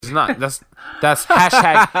not. That's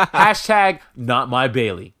hashtag not my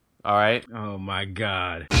Bailey. All right. Oh my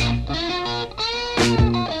God.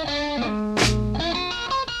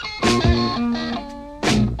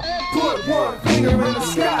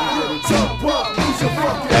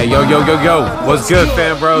 Hey, yo. What's good,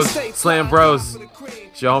 fam bros? Slambros.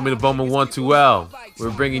 It's your homie, the Bowman 12L.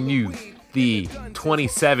 We're bringing you the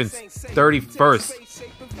 27th,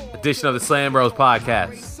 31st edition of the Slambros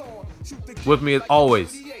podcast. With me, as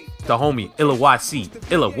always, the homie, Illa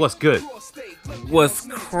YC. Illa, what's good? What's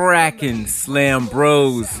cracking,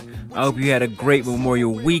 Slambros? I hope you had a great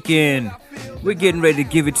Memorial weekend. We're getting ready to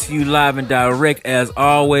give it to you live and direct as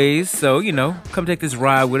always. So, come take this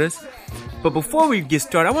ride with us. But before we get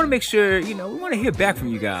started, I want to make sure, we want to hear back from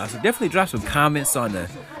you guys. So definitely drop some comments on the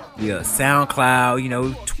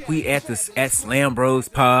SoundCloud, tweet at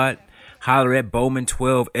Slambros Pod, holler at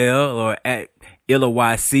Bowman12L or at Illa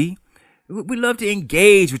YC. We love to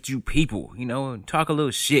engage with you people, and talk a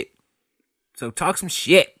little shit. So talk some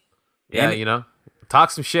shit. Yeah, talk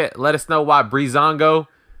some shit. Let us know why Breezango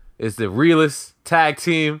is the realest tag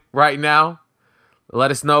team right now. Let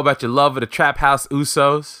us know about your love of the Trap House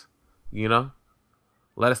Usos. Let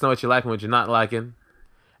us know what you like and what you're not liking.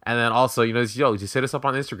 And then also, just hit us up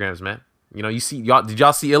on Instagrams, man. Did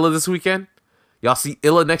y'all see Illa this weekend? Y'all see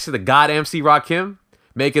Illa next to the God MC Rakim,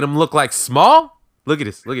 making him look like small? Look at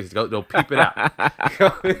this. Go peep it out.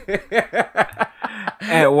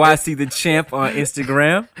 At YC the Champ on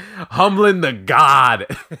Instagram. Humbling the God.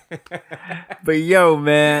 But yo,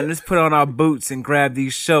 man, let's put on our boots and grab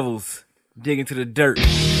these shovels. Dig into the dirt.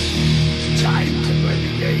 Time to play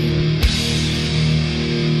the game.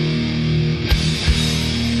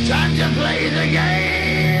 Time to play the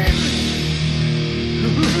game.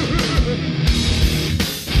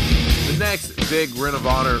 The next big Ring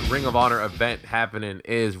of Honor event happening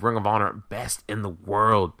is Ring of Honor Best in the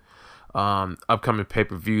World. Upcoming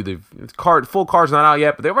pay-per-view. The full card's not out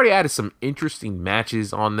yet, but they've already added some interesting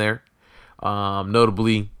matches on there.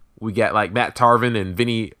 Notably, we got like Matt Tarvin and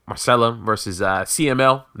Vinny Marcella versus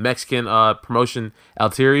CML, Mexican promotion El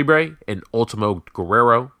Terrible and Ultimo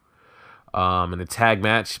Guerrero in a tag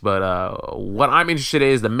match. But what I'm interested in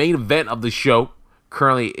is the main event of the show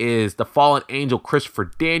currently is the Fallen Angel Christopher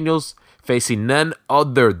Daniels facing none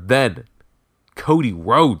other than Cody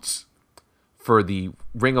Rhodes for the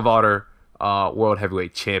Ring of Honor World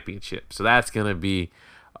Heavyweight Championship. So that's gonna be,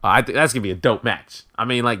 I think that's gonna be a dope match. I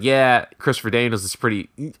mean, Christopher Daniels is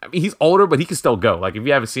he's older, but he can still go. Like, if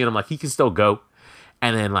you haven't seen him, he can still go.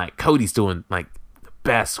 And then Cody's doing the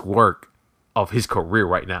best work of his career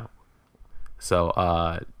right now. So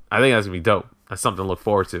I think that's gonna be dope. That's something to look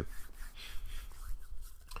forward to.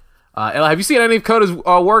 Ella, have you seen any of Cody's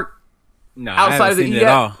work? No, outside I haven't of the seen it at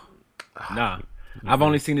all. Nah. I've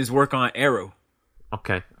only seen his work on Arrow.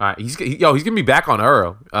 Okay, all right. He's gonna be back on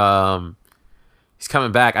Arrow. He's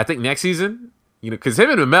coming back. I think next season. Because him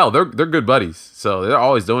and Mel, they're good buddies, so they're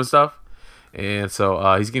always doing stuff. And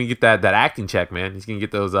so he's gonna get that acting check, man. He's gonna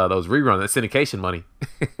get those reruns, that syndication money.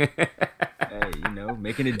 Hey,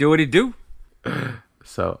 making it do what it do.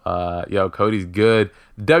 So, Cody's good.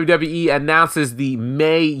 WWE announces the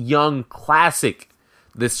Mae Young Classic.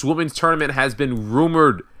 This women's tournament has been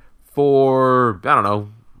rumored for, I don't know,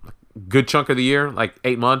 a good chunk of the year,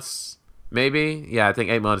 8 months, maybe. Yeah, I think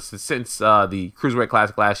 8 months since the Cruiserweight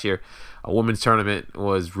Classic last year. A women's tournament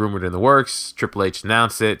was rumored in the works. Triple H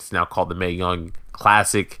announced it. It's now called the Mae Young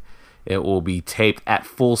Classic. It will be taped at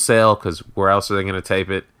Full Sail, because where else are they going to tape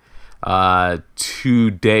it?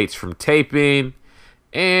 2 dates from taping.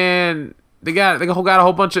 And they got a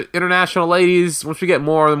whole bunch of international ladies. Once we get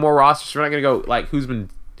more and more rosters, we're not going to go who's been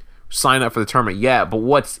signed up for the tournament yet. But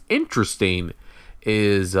what's interesting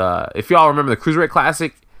is if y'all remember the Cruiserweight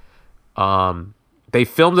Classic, they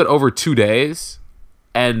filmed it over 2 days,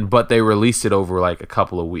 but they released it over a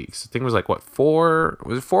couple of weeks. I think it was 4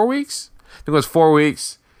 weeks? I think it was 4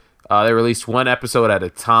 weeks. They released one episode at a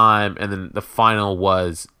time, and then the final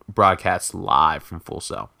was broadcast live from Full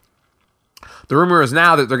Sail. The rumor is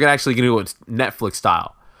now that they're actually going to do it Netflix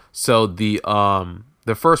style. So the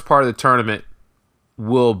first part of the tournament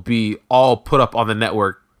will be all put up on the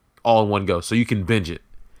network all in one go, so you can binge it.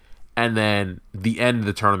 And then the end of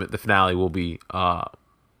the tournament, the finale, will be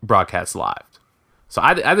broadcast live. So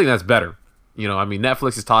I think that's better.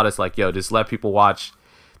 Netflix has taught us just let people watch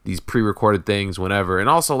these pre-recorded things whenever, and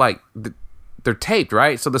also they're taped,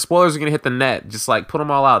 right? So the spoilers are going to hit the net. Just put them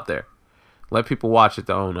all out there. Let people watch at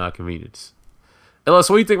their own convenience. Ellis,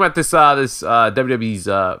 what do you think about this WWE's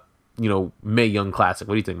Mae Young Classic?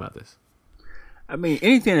 What do you think about this? I mean,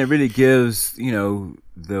 anything that really gives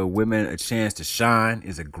the women a chance to shine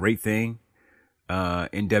is a great thing.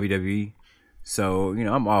 in WWE. So,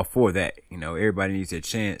 I'm all for that. Everybody needs their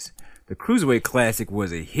chance. The Cruiserweight Classic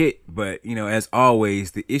was a hit, but, as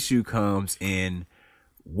always, the issue comes in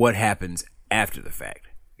what happens after the fact,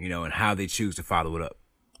 and how they choose to follow it up.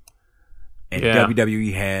 And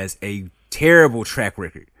WWE has a terrible track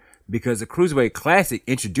record because the Cruiserweight Classic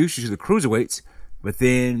introduced you to the Cruiserweights, but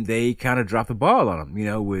then they kind of dropped the ball on them,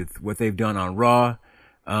 with what they've done on Raw.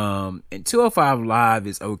 And 205 Live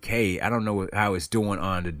is okay. I don't know how it's doing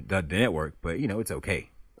on the network, but, it's okay.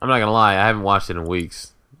 I'm not going to lie. I haven't watched it in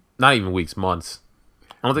weeks. Not even weeks, months.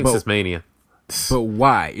 I don't think since Mania. But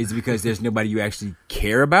why? Is it because there's nobody you actually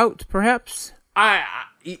care about, perhaps? A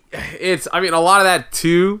lot of that,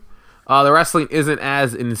 too. The wrestling isn't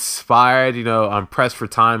as inspired. I'm pressed for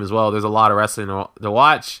time as well. There's a lot of wrestling to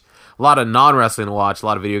watch, a lot of non-wrestling to watch, a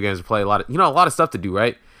lot of video games to play, a lot of stuff to do,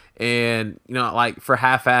 right? And, like for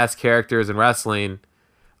half-assed characters in wrestling,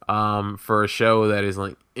 for a show that is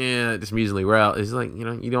like, just musically real, it's like, you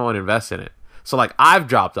don't want to invest in it. So, like, I've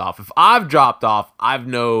dropped off. If I've dropped off, I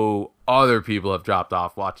know other people have dropped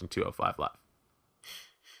off watching 205 Live.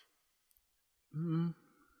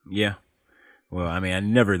 Yeah. Well, I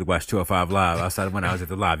never watched 205 Live outside of when I was at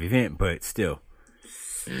the live event, but still.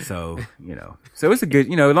 So, So it's a good,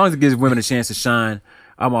 as long as it gives women a chance to shine,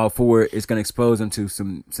 I'm all for it. It's going to expose them to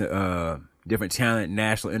some different talent,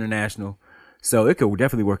 national, international. So it could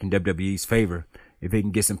definitely work in WWE's favor if they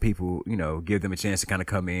can get some people, give them a chance to kind of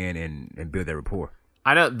come in and build their rapport.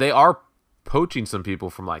 I know they are poaching some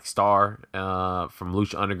people from like Star, from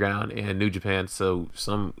Lucha Underground and New Japan. So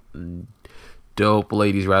some dope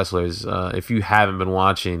ladies wrestlers. If you haven't been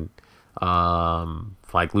watching,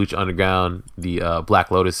 like Lucha Underground, the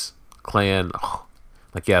Black Lotus clan,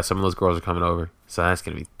 some of those girls are coming over. So that's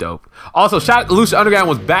going to be dope. Also, shout out to Lucha Underground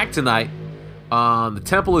was back tonight. The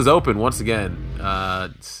temple is open once again.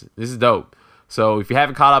 This is dope. So if you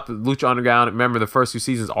haven't caught up with Lucha Underground, remember the first 2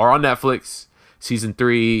 seasons are on Netflix. Season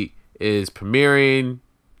 3 is premiering.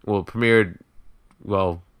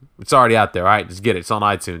 It's already out there. All right, just get it. It's on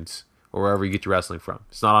iTunes or wherever you get your wrestling from.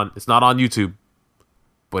 It's not on YouTube,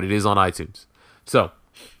 but it is on iTunes. So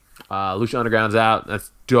Lucha Underground's out.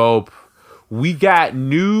 That's dope. We got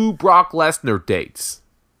new Brock Lesnar dates.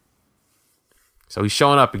 So he's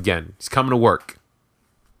showing up again. He's coming to work.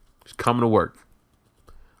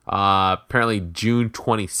 Apparently June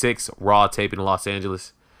 26th, Raw taping in Los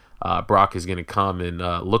Angeles. Brock is going to come and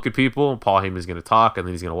look at people. Paul Heyman is going to talk, and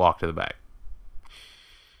then he's going to walk to the back.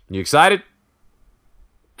 You excited?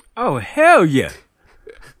 Oh, hell yeah.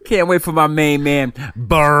 Can't wait for my main man,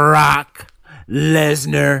 Brock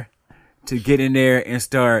Lesnar, to get in there and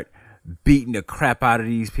start beating the crap out of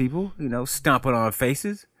these people, stomping on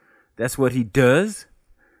faces. That's what he does,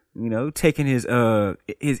 taking his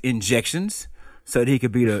injections so that he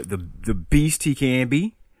could be the beast he can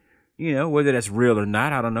be. Whether that's real or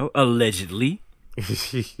not, I don't know. Allegedly.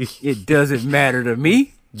 It doesn't matter to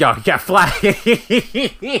me. Yo, you got fly.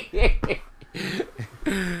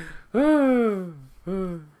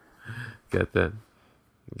 Got that.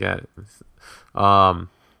 Got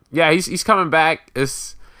it. He's coming back.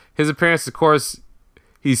 His appearance, of course,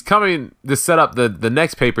 he's coming to set up the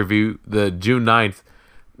next pay-per-view, the June 9th.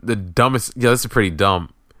 The dumbest, this is pretty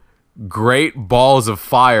dumb. Great Balls of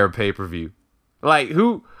Fire pay-per-view. Like,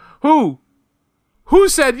 who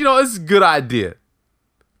said, this is a good idea?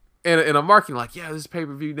 And I'm marking like, this is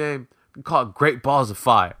pay-per-view name. We call it Great Balls of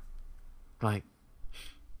Fire. Like,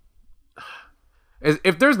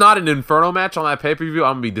 if there's not an Inferno match on that pay-per-view,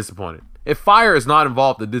 I'm going to be disappointed. If Fire is not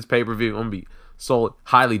involved in this pay-per-view, I'm going to be so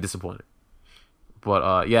highly disappointed.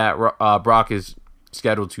 But, Brock is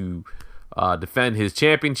scheduled to defend his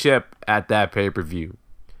championship at that pay-per-view.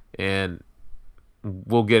 And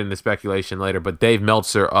we'll get into speculation later. But Dave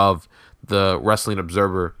Meltzer of the Wrestling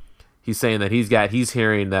Observer, he's saying that he's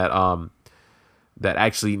hearing that that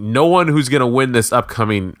actually no one who's going to win this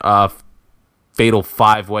upcoming fatal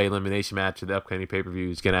 5-way elimination match of the upcoming pay-per-view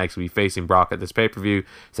is going to actually be facing Brock at this pay-per-view.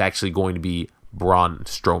 It's actually going to be Braun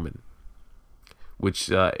Strowman, which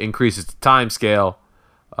increases the time scale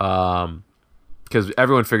because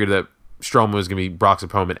everyone figured that Strowman was going to be Brock's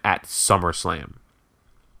opponent at SummerSlam.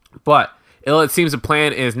 But it seems the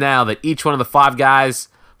plan is now that each one of the 5 guys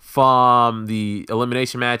from the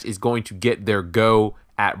elimination match is going to get their go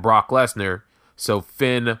at Brock Lesnar. So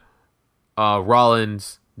Finn,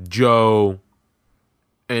 Rollins, Joe,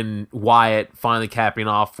 and Wyatt finally capping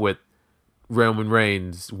off with Roman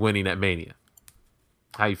Reigns winning at Mania.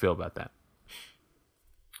 How you feel about that?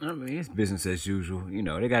 I mean, it's business as usual.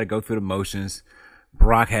 They got to go through the motions.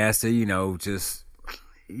 Brock has to,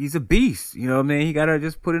 he's a beast. He got to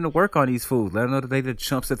just put in the work on these fools. Let them know that they're the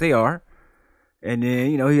chumps that they are. And then,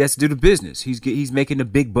 he has to do the business. He's making the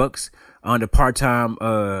big bucks on the part-time,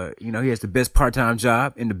 he has the best part-time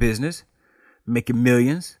job in the business, making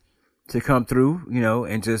millions to come through,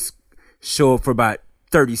 and just show up for about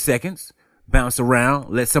 30 seconds, bounce around,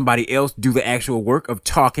 let somebody else do the actual work of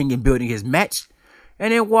talking and building his match,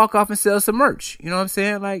 and then walk off and sell some merch. You know what I'm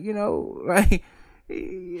saying? Like,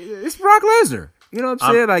 it's Brock Lesnar. You know what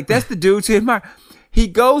I'm saying? Like, that's the dude to admire. He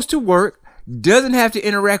goes to work, doesn't have to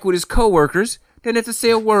interact with his coworkers, doesn't have to say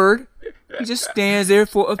a word. He just stands there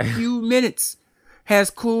for a few minutes, has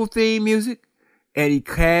cool theme music, and he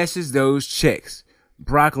cashes those checks.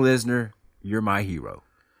 Brock Lesnar, you're my hero.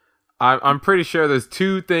 I'm pretty sure there's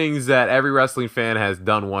two things that every wrestling fan has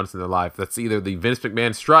done once in their life. That's either the Vince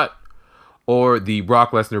McMahon strut or the Brock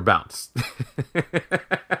Lesnar bounce.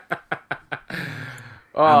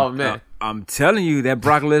 Man. I'm telling you, that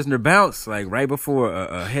Brock Lesnar bounce, like right before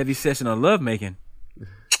a heavy session of lovemaking.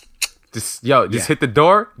 Just hit the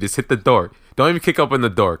door. Just hit the door. Don't even kick open the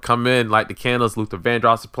door. Come in, light the candles. Luther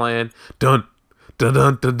Vandross is playing. Dun, dun,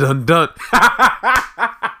 dun, dun, dun, dun.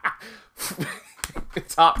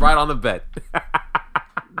 Top right on the bed.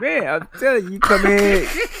 Man, I'm telling you, come in.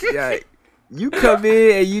 You come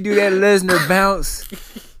in and you do that Lesnar bounce.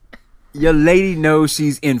 Your lady knows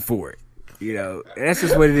she's in for it. That's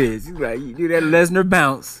just what it is. You do that Lesnar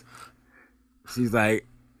bounce. She's like,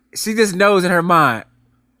 she just knows in her mind,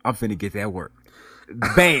 I'm finna get that work.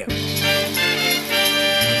 Bam.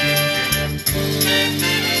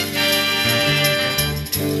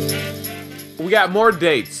 We got more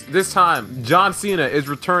dates. This time, John Cena is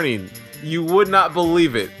returning. You would not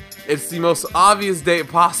believe it. It's the most obvious date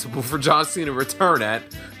possible for John Cena to return at,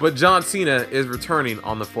 but John Cena is returning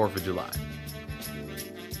on the 4th of July.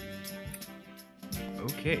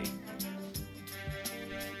 Okay.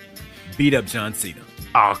 Beat up John Cena.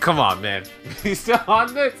 Oh, come on, man. He's still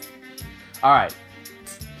on this? All right.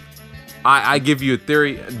 I give you a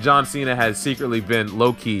theory. John Cena has secretly been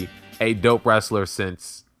low-key a dope wrestler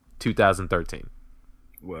since 2013.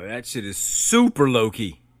 Well, that shit is super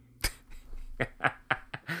low-key.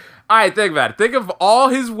 All right, think about it. Think of all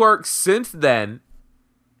his work since then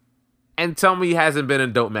and tell me he hasn't been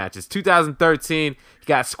in dope matches. 2013, he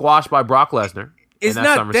got squashed by Brock Lesnar. It's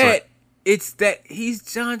not that. It's that he's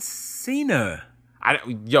John Cena. I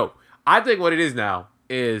think what it is now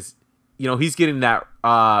is, he's getting that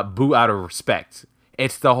boo out of respect.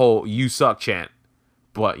 It's the whole "you suck" chant.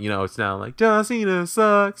 But, it's now like, John Cena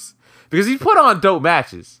sucks. Because he's put on dope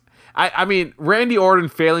matches. I mean, Randy Orton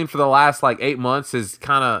failing for the last, 8 months has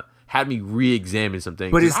kind of had me re-examine some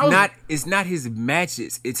things. But it's not his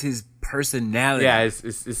matches. It's his personality. Yeah,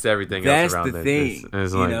 it's everything That's else around the it. thing.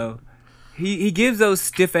 It's He gives those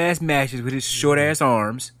stiff-ass matches with his short-ass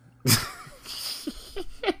arms.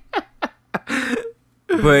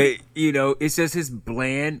 But, it's just his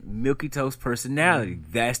bland, milquetoast personality.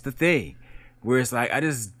 That's the thing. Where it's like, I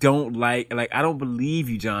just don't I don't believe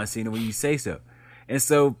you, John Cena, when you say so. And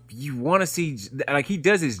so you want to see, he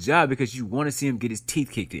does his job because you want to see him get his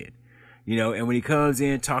teeth kicked in. And when he comes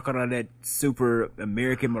in talking all that super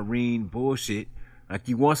American Marine bullshit,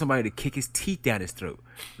 you want somebody to kick his teeth down his throat.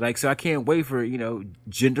 So I can't wait for,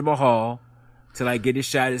 Jinder Mahal to, get his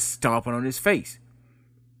shot at stomping on his face.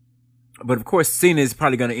 But, of course, Cena is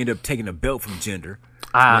probably going to end up taking a belt from Jinder,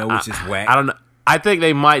 which is whack. I don't know. I think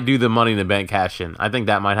they might do the Money in the Bank cash in. I think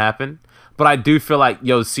that might happen. But I do feel like,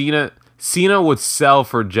 Cena would sell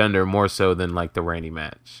for Jinder more so than, the Randy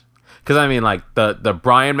match. Because, I mean, the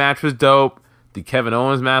Bryan match was dope. The Kevin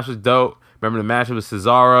Owens match was dope. Remember the match with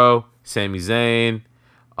Cesaro, Sami Zayn.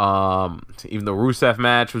 Even the Rusev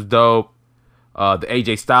match was dope. The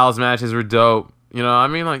AJ Styles matches were dope.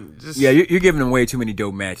 Just... Yeah, you're giving them way too many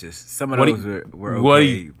dope matches. Some of those were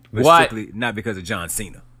okay, but strictly not because of John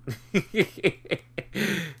Cena.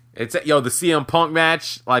 It's the CM Punk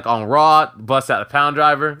match, on Raw, bust out a pound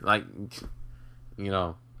driver.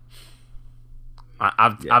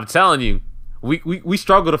 I'm telling you, we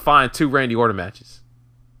struggle to find 2 Randy Orton matches.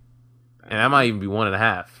 And that might even be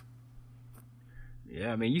 1.5.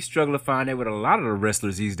 Yeah, I mean, you struggle to find that with a lot of the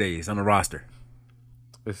wrestlers these days on the roster.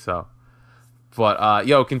 So, but,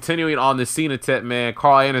 continuing on the Cena tip, man,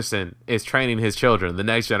 Carl Anderson is training his children, the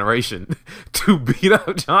next generation, to beat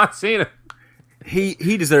up John Cena. He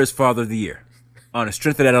deserves Father of the Year on the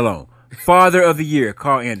strength of that alone. Father of the Year,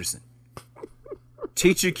 Carl Anderson.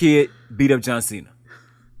 Teach your kid, beat up John Cena.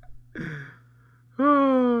 If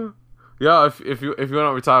you want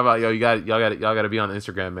what we're talking about, y'all got to be on the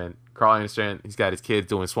Instagram, man. Carl Anderson, he's got his kids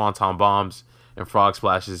doing swanton bombs and frog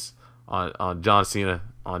splashes on John Cena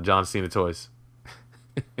toys.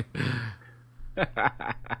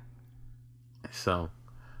 So,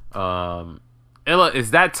 Ella, it's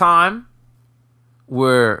that time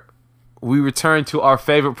where we return to our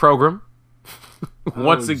favorite program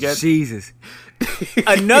once again. Jesus.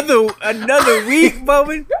 Another week,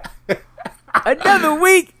 Bowman. Another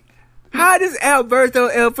week. How does Alberto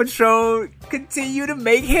El Patron continue to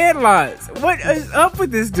make headlines? What is up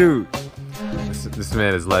with this dude? This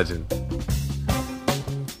man is legend.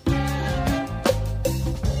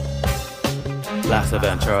 Las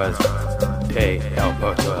aventuras de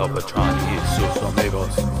Alberto El Patron y sus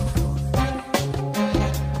amigos.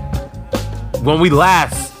 When we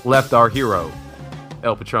last left our hero,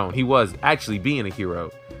 El Patron, he was actually being a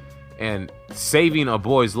hero and saving a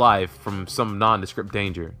boy's life from some nondescript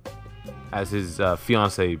danger, as his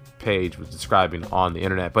fiance Paige was describing on the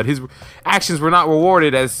internet. But his actions were not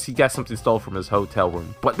rewarded, as he got something stolen from his hotel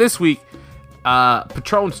room. But this week,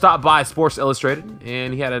 Patron stopped by Sports Illustrated,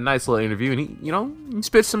 and he had a nice little interview, and he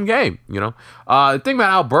spit some game. The thing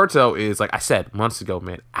about Alberto is, like I said months ago,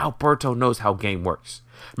 man, Alberto knows how game works.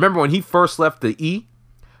 Remember when he first left the E?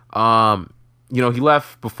 He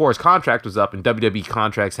left before his contract was up, and WWE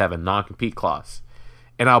contracts have a non-compete clause.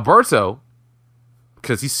 And Alberto,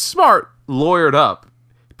 because he's smart, lawyered up,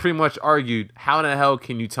 pretty much argued, how in the hell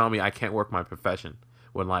can you tell me I can't work my profession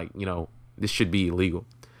when, this should be illegal?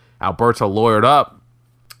 Alberto lawyered up,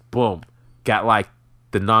 boom, got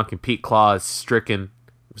the non-compete clause stricken,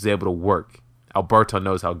 was able to work. Alberto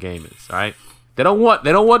knows how game is, all right? They don't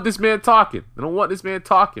want this man talking. They don't want this man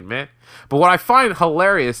talking, man. But what I find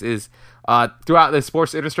hilarious is throughout the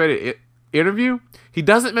Sports Illustrated interview, he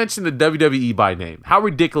doesn't mention the WWE by name. How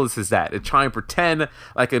ridiculous is that? To try and pretend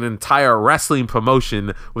like an entire wrestling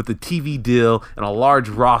promotion with a TV deal and a large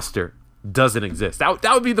roster doesn't exist. That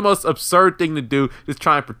would be the most absurd thing to do, just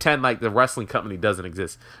try and pretend like the wrestling company doesn't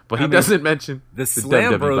exist. But he doesn't mention the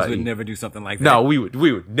Slambros would never do something like that. No, we would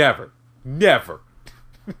never. Never.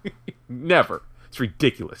 It's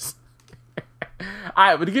ridiculous. All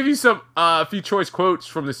right, but to give you some a few choice quotes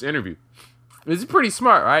from this interview. This is pretty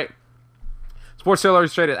smart, right? Sports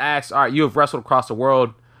Illustrated asks, all right, you have wrestled across the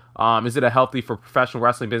world. Is it healthy for professional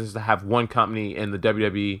wrestling business to have one company in the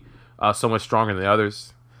WWE so much stronger than the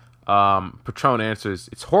others? Patron answers,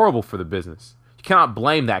 it's horrible for the business. You cannot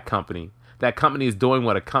blame that company. That company is doing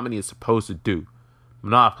what a company is supposed to do.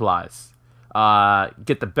 Monopolize.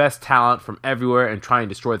 Get the best talent from everywhere and try and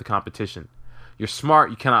destroy the competition. You're smart,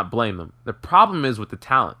 you cannot blame them. The problem is with the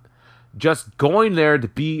talent. Just going there to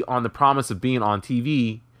be on the promise of being on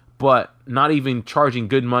TV, but not even charging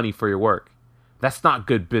good money for your work. That's not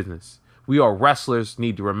good business. We are wrestlers,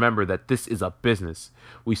 need to remember that this is a business.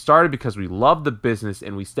 We started because we love the business,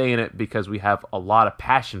 and we stay in it because we have a lot of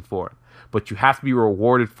passion for it. But you have to be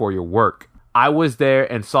rewarded for your work. I was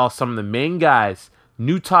there and saw some of the main guys,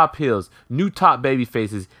 new top heels, new top baby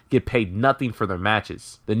faces, get paid nothing for their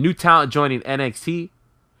matches. The new talent joining NXT,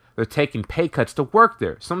 they're taking pay cuts to work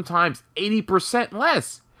there, sometimes 80%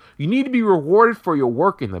 less. You need to be rewarded for your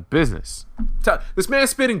work in the business. This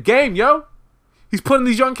man's spitting game, yo. He's putting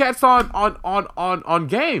these young cats on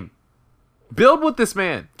game. Build with this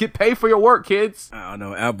man. Get paid for your work, kids. I don't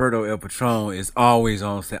know. Alberto El Patron is always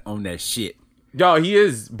on that shit. Yo, he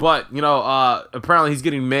is, but apparently he's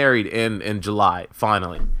getting married in July.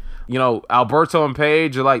 Finally, Alberto and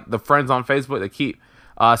Paige are like the friends on Facebook that keep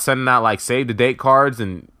sending out save the date cards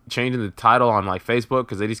and changing the title on Facebook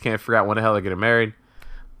because they just can't figure out when the hell they're getting married.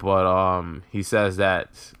 But he says that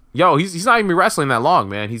he's not even wrestling that long,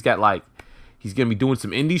 man. He's got he's gonna be doing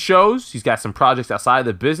some indie shows. He's got some projects outside of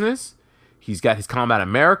the business. He's got his Combat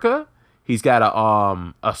America. He's got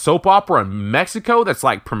a soap opera in Mexico that's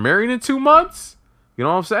premiering in 2 months. You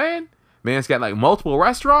know what I'm saying? Man's got multiple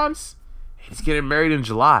restaurants. He's getting married in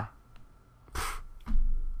July.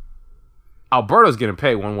 Alberto's getting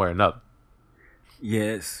paid one way or another.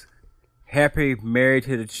 Yes. Happy married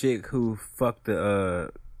to the chick who fucked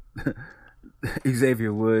the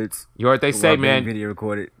Xavier Woods. You heard what they say, man. Video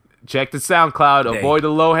recorded. Check the SoundCloud. Avoid the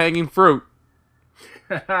low-hanging fruit.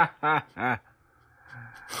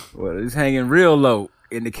 Well, it's hanging real low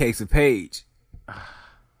in the case of Paige.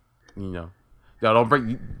 Yo, don't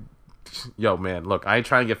bring. Yo, man, look, I ain't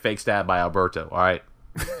trying to get fake stabbed by Alberto. All right.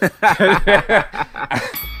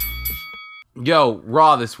 Yo,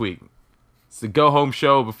 Raw this week. It's the go-home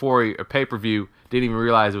show before a pay-per-view. Didn't even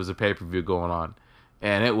realize it was a pay-per-view going on,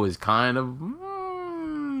 and it was kind of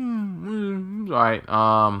all right.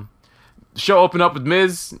 Show opened up with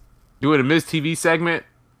Miz doing a Miz TV segment.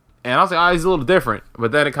 And I was like, he's a little different.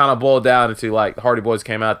 But then it kind of boiled down into, the Hardy Boys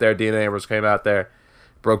came out there. Dean Ambrose came out there.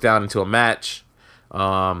 Broke down into a match.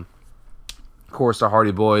 Of course, the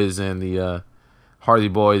Hardy Boys and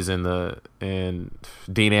and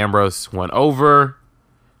Dean Ambrose went over.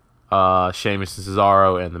 Sheamus and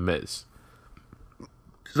Cesaro and The Miz.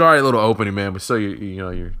 Sorry, a little opening, man, but so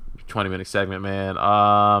your 20-minute segment, man.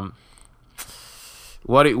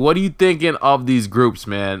 What are you thinking of these groups,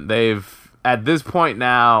 man? They've at this point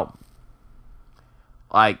now,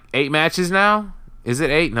 like 8 matches now. Is it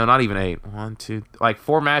 8? No, not even 8. 1, 2, like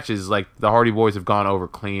 4 matches. Like the Hardy Boys have gone over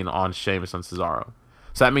clean on Sheamus and Cesaro.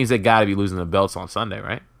 So that means they got to be losing the belts on Sunday,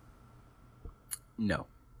 right? No.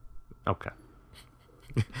 Okay.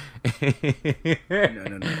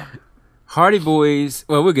 No. Hardy Boys.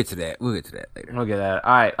 Well, we'll get to that. We'll get to that later. We'll get that.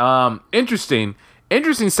 All right. Interesting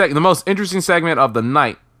the most interesting segment of the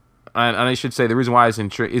night. And I should say the reason why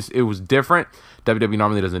it was different. WWE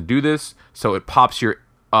normally doesn't do this, so it pops your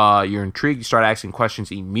intrigue. You start asking questions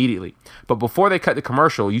immediately. But before they cut the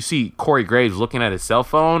commercial, you see Corey Graves looking at his cell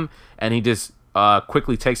phone, and he just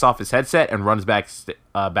quickly takes off his headset and runs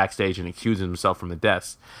backstage and excuses himself from the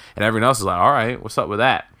desk. And everyone else is like, all right, what's up with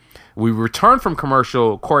that? We return from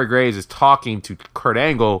commercial. Corey Graves is talking to Kurt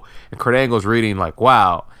Angle, and Kurt Angle's reading like,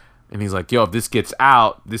 wow. And he's like, yo, if this gets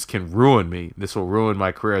out, this can ruin me. This will ruin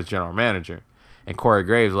my career as general manager. And Corey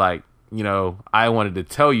Graves like, I wanted to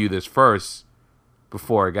tell you this first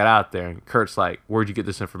before it got out there. And Kurt's like, where'd you get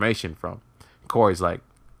this information from? And Corey's like,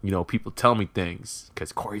 people tell me things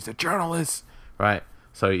because Corey's a journalist, right?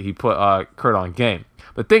 So he put Kurt on game.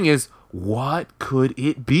 The thing is, what could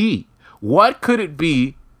it be? What could it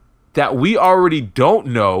be that we already don't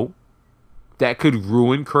know that could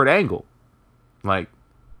ruin Kurt Angle? Like,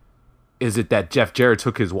 is it that Jeff Jarrett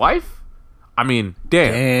took his wife? I mean,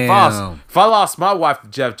 damn. If I lost my wife to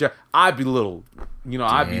Jeff Jarrett, I'd be a little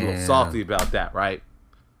salty about that, right?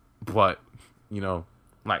 But,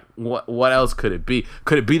 like, what else could it be?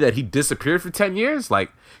 Could it be that he disappeared for 10 years?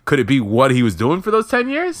 Like, could it be what he was doing for those 10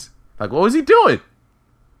 years? Like, what was he doing?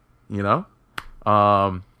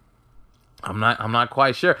 I'm not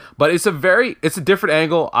quite sure. But it's a different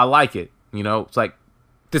angle. I like it. It's like,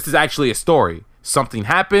 this is actually a story. Something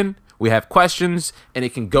happened. We have questions, and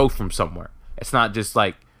it can go from somewhere. It's not just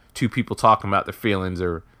like two people talking about their feelings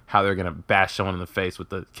or how they're gonna bash someone in the face with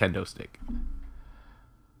the kendo stick.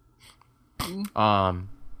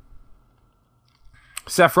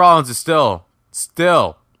 Seth Rollins is still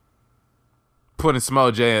putting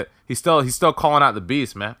Samoa Joe. He's still calling out the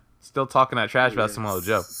beast, man. Still talking that trash about Samoa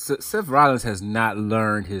Joe. Seth Rollins has not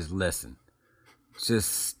learned his lesson.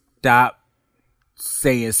 Just stop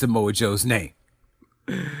saying Samoa Joe's name.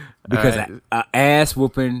 Because an ass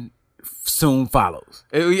whooping soon follows.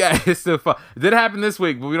 It's still fun. It did happen this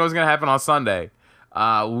week, but we know it's going to happen on Sunday.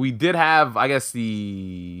 We did have, I guess,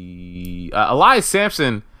 the Elias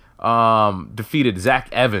Sampson defeated Zach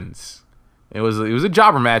Evans. It was a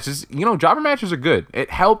jobber match. Jobber matches are good.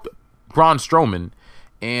 It helped Braun Strowman,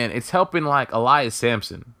 and it's helping like Elias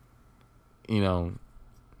Sampson,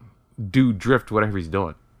 do drift whatever he's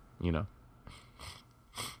doing,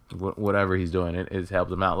 whatever he's doing, it has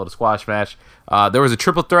helped him out. A little squash match. There was a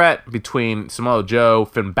triple threat between Samoa Joe,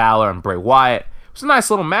 Finn Balor, and Bray Wyatt. It was a nice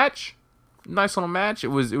little match. It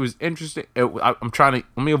was interesting.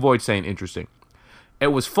 Let me avoid saying interesting. It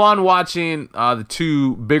was fun watching the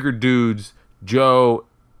two bigger dudes, Joe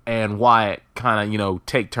and Wyatt, kind of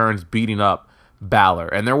take turns beating up Balor,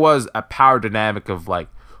 and there was a power dynamic of like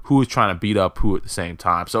who was trying to beat up who at the same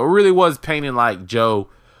time. So it really was painting like Joe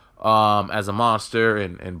as a monster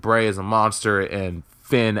and Bray as a monster and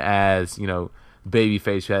Finn as,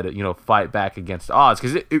 babyface who had to, fight back against the odds.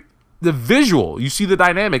 Because the visual, you see the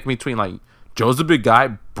dynamic between like Joe's a big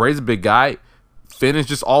guy, Bray's a big guy, Finn is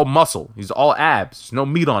just all muscle. He's all abs. There's no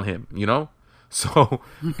meat on him, So,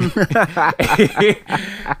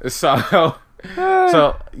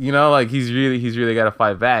 like he's really got to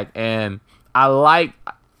fight back. And I like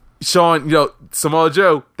showing, Samoa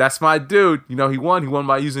Joe, that's my dude. He won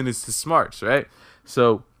by using his smarts, right?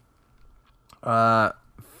 So,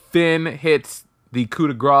 Finn hits the coup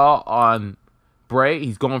de grace on Bray.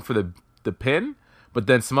 He's going for the pin, but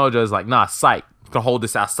then Samoa Joe's like, nah, sight. I'm gonna hold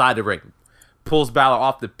this outside the ring. Pulls Balor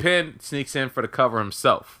off the pin, sneaks in for the cover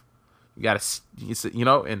himself. You gotta,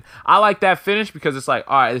 and I like that finish because it's like,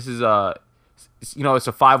 all right, this is it's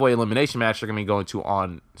a 5-way elimination match they're gonna be going to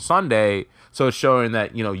on Sunday. So it's showing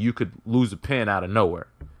that, you could lose a pin out of nowhere.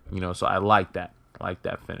 So I like that. I like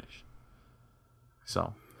that finish.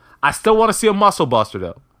 So I still want to see a muscle buster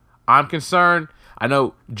though. I'm concerned. I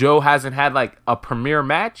know Joe hasn't had like a premier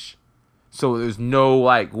match. So there's no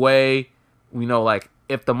like way like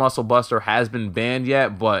if the muscle buster has been banned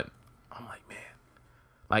yet, but I'm like, man.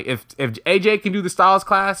 Like if AJ can do the Styles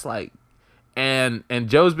class, like and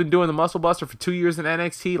Joe's been doing the muscle buster for 2 years in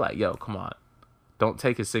NXT, like, yo, come on. Don't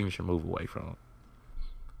take his signature move away from him.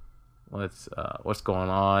 What's going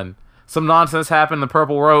on? Some nonsense happened in the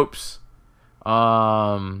purple ropes.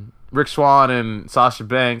 Rick Swann and Sasha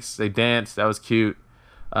Banks, they danced. That was cute.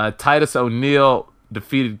 Titus O'Neil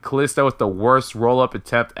defeated Kalisto with the worst roll-up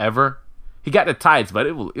attempt ever. He got the tights, but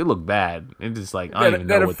it looked bad. It just like I don't even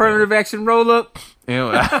know that what affirmative action roll-up.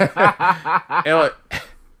 Like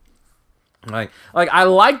I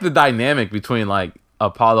like the dynamic between like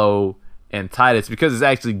Apollo and Titus because it's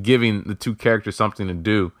actually giving the two characters something to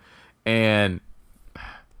do, and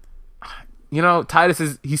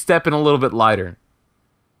Titus he's stepping a little bit lighter.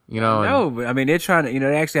 No, but I mean they're trying to,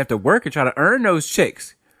 they actually have to work and try to earn those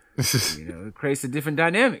chicks. It creates a different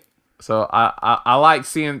dynamic. So I like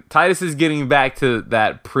seeing Titus is getting back to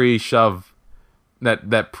that pre-shove,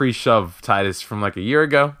 that pre-shove Titus from like a year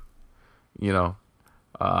ago,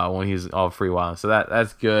 when he was all free wild. So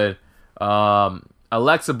that's good.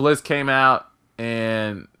 Alexa Bliss came out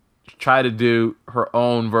and tried to do her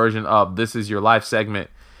own version of "This Is Your Life" segment.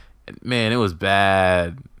 And man, it was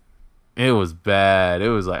bad. It was bad. It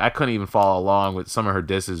was like I couldn't even follow along with some of her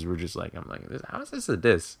disses. Were just like, I'm like, how is this a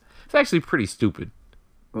diss? It's actually pretty stupid.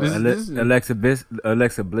 Alexa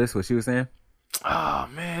Bliss, what she was saying? Oh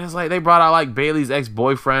man, it's like they brought out like Bailey's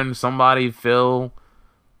ex-boyfriend, somebody Phil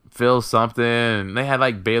something, and they had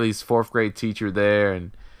like Bailey's 4th grade teacher there,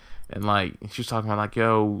 and like she was talking about like,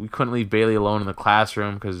 yo, we couldn't leave Bailey alone in the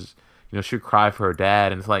classroom because she'd cry for her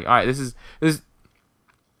dad, and it's like, all right, this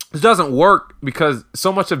doesn't work because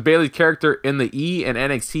so much of Bailey's character in the E and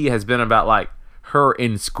NXT has been about like her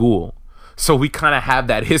in school. So we kind of have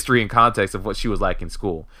that history and context of what she was like in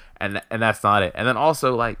school, and that's not it. And then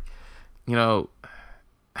also like, how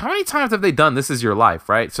many times have they done "This Is Your Life,"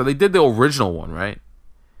 right? So they did the original one, right?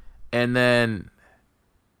 And then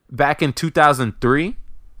back in 2003,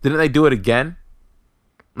 didn't they do it again?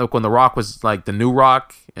 Like when The Rock was like the new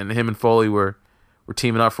Rock, and him and Foley were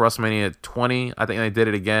teaming up for WrestleMania 20. I think they did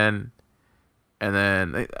it again, and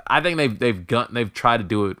then I think they've tried to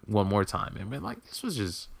do it one more time. And been like, this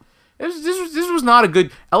was not a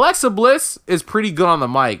good. Alexa Bliss is pretty good on the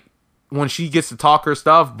mic when she gets to talk her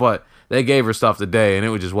stuff, but they gave her stuff today, and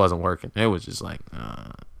it just wasn't working. It was just like,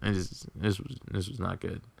 this was not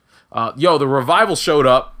good. The Revival showed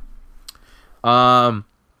up, and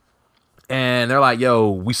they're like, yo,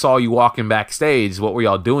 we saw you walking backstage. What were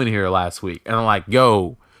y'all doing here last week? And I'm like,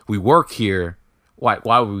 yo, we work here. Why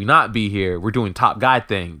would we not be here? We're doing top guy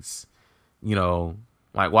things.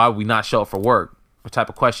 Like, why would we not show up for work? What type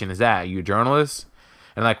of question is that? Are you a journalist?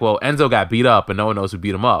 And like, well, Enzo got beat up and no one knows who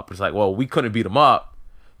beat him up. It's like, well, we couldn't beat him up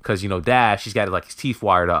because, Dash, he's got like his teeth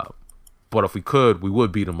wired up. But if we could, we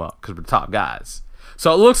would beat him up because we're the top guys.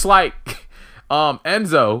 So it looks like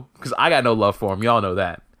Enzo, because I got no love for him, y'all know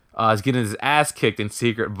that, is getting his ass kicked in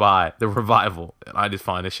secret by the Revival. And I just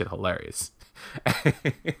find this shit hilarious.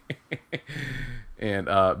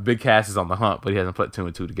 And Big Cass is on the hunt, but he hasn't put 2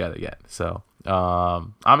 and 2 together yet. So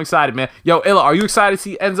I'm excited, man. Yo, Illa, are you excited to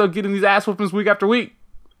see Enzo getting these ass whoopings week after week?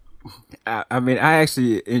 I mean, I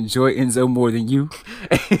actually enjoy Enzo more than you.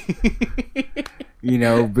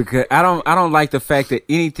 Because I don't like the fact that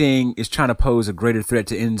anything is trying to pose a greater threat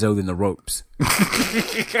to Enzo than the ropes.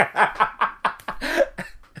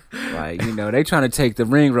 Like, they trying to take the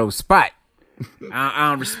ring rope spot. I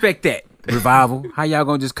don't respect that. Revival, how y'all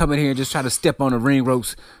gonna just come in here and just try to step on the ring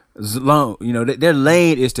ropes long? Their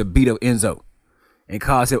lane is to beat up Enzo and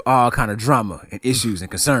cause him all kind of drama and issues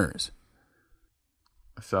and concerns.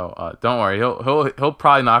 So don't worry, he'll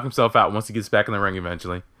probably knock himself out once he gets back in the ring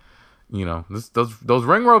eventually. Those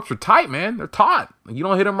ring ropes are tight, man. They're taut. You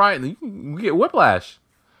don't hit them right, and you get whiplash.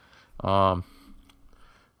 Remember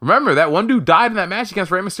that one dude died in that match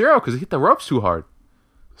against Rey Mysterio because he hit the ropes too hard.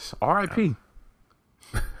 R.I.P.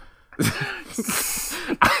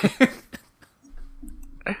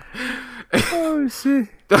 Oh shit!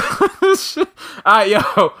 All right,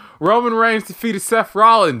 yo, Roman Reigns defeated Seth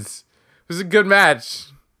Rollins. It was a good match.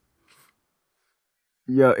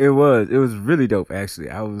 Yo, it was really dope. Actually,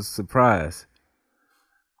 I was surprised.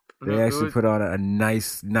 They actually put on a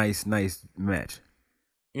nice match.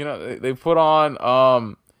 They put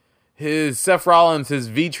on his Seth Rollins, his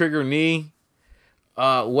V-trigger knee.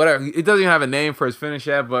 Whatever. It doesn't even have a name for his finish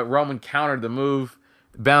yet, but Roman countered the move,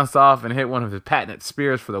 bounced off, and hit one of his patented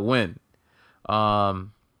spears for the win. The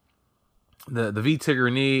V-trigger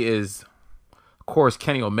knee is, of course,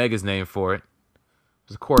 Kenny Omega's name for it.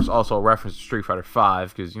 It's, of course, also a reference to Street Fighter V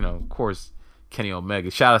because, of course, Kenny Omega.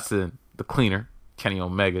 Shout out to the cleaner, Kenny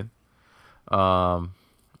Omega. But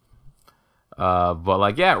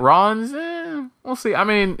like, yeah, Rollins, we'll see. I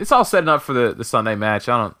mean, it's all setting up for the Sunday match.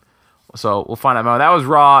 So we'll find out more. That was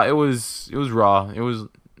Raw. It was Raw. It was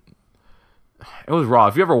It was Raw.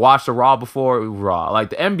 If you ever watched a Raw before, it was Raw. Like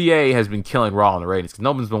the NBA has been killing Raw on the ratings because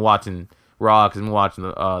nobody's been watching Raw because they've been watching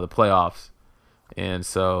the playoffs. And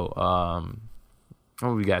so,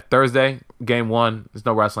 what we got? Thursday, game 1. There's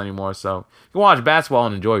no wrestling anymore, so you can watch basketball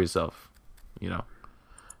and enjoy yourself. You know.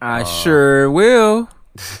 I sure will.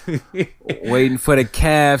 Waiting for the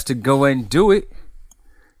Cavs to go and do it.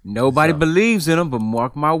 Nobody believes in them, but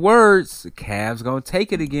mark my words, the Cavs gonna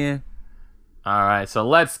take it again. All right, so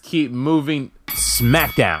let's keep moving.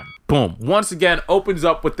 SmackDown, boom, once again opens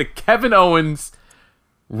up with the Kevin Owens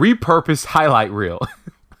repurposed highlight reel.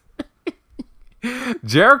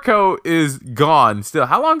 Jericho is gone still.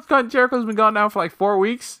 How long has Jericho's been gone now? For like 4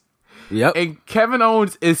 weeks? Yep. And Kevin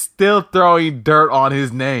Owens is still throwing dirt on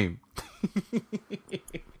his name.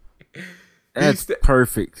 That's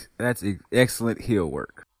perfect. That's excellent heel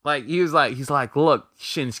work. Like he's like, look,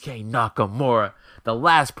 Shinsuke Nakamura, the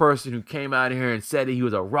last person who came out here and said that he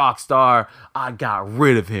was a rock star, I got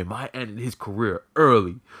rid of him. I ended his career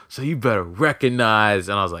early, so you better recognize.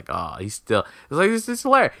 And I was like, oh, he's still. It's like this is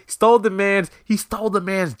hilarious. He stole the man's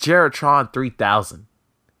Jeritron 3000.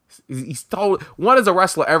 He stole. When has a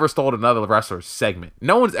wrestler ever stole another wrestler's segment?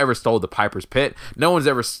 No one's ever stole the Piper's Pit. No one's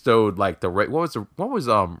ever stole like what was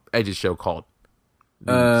Edge's show called?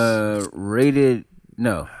 Rated.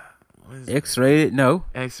 No. X-rated? No.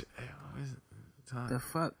 The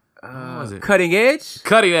fuck? What was it? Cutting Edge?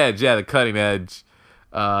 Cutting Edge, yeah, the Cutting Edge.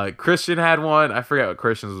 Christian had one. I forget what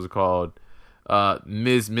Christian's was called.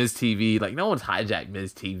 Ms. TV. Like, no one's hijacked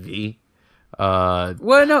Ms. TV. Well,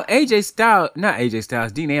 no, not AJ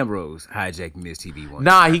Styles. Dean Ambrose hijacked Ms. TV one.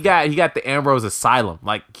 Nah, he got the Ambrose Asylum.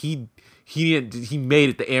 Like, he made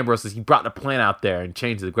it the Ambrose. He brought the plan out there and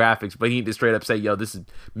changed the graphics, but he didn't just straight up say, yo, this is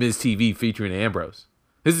Ms. TV featuring Ambrose.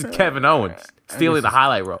 This is Kevin Owens stealing the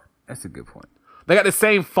highlight reel. That's a good point. They got the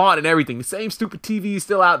same font and everything. The same stupid TV is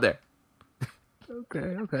still out there.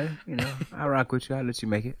 Okay. You know, I'll rock with you. I'll let you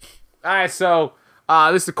make it. All right, so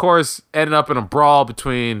this, of course, ended up in a brawl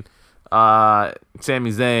between Sami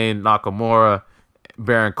Zayn, Nakamura,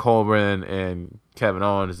 Baron Corbin, and Kevin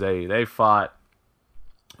Owens. They fought.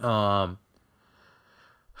 Corbin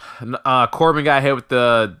got hit with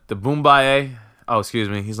the Boombaye. Oh, excuse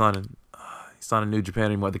me. He's not in New Japan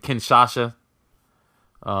anymore. The Kinshasa.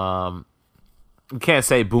 We can't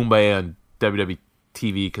say Boombaye on WWE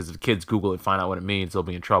TV because if the kids Google it and find out what it means, they'll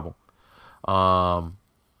be in trouble. Hope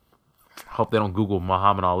they don't Google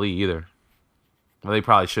Muhammad Ali either. Well, they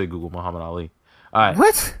probably should Google Muhammad Ali. All right.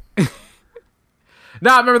 What?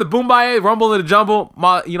 Nah, remember the Boombaye, Rumble in the Jumble?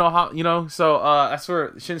 So that's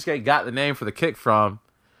where Shinsuke got the name for the kick from,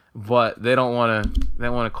 but they don't want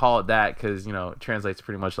to call it that because, it translates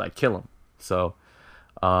pretty much like kill him. So,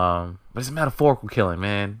 but it's a metaphorical killing,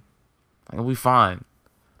 man. Like, it'll be fine.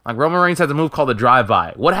 Like, Roman Reigns has a move called the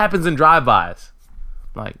drive-by. What happens in drive-bys?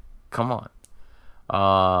 Like, come on.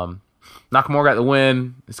 Nakamura got the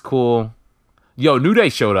win. It's cool. Yo, New Day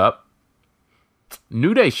showed up.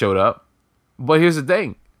 But here's the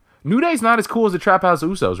thing. New Day's not as cool as the Trap House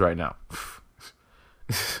Usos right now.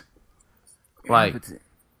 Like,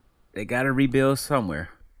 they gotta rebuild somewhere.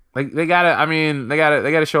 Like they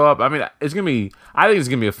gotta show up. I mean, I think it's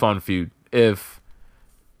gonna be a fun feud. If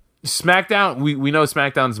SmackDown, we know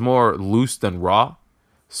SmackDown's more loose than Raw,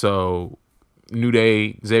 so New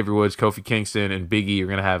Day, Xavier Woods, Kofi Kingston, and Big E are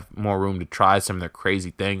gonna have more room to try some of their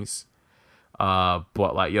crazy things. But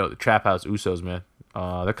like, the Trap House Usos, man,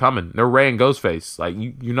 they're coming. They're Ray and Ghostface. Like,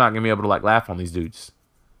 you're not gonna be able to like laugh on these dudes.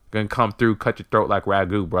 Gonna come through, cut your throat like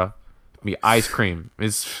ragu, bro. Be ice cream.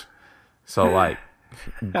 It's so like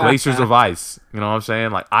glaciers of ice. You know what I'm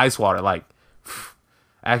saying? Like ice water. Like,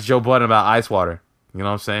 ask Joe Budden about ice water. You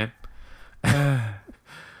know what I'm saying?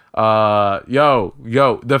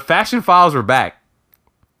 The Fashion Files were back,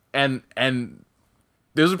 and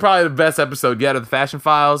this was probably the best episode yet of the Fashion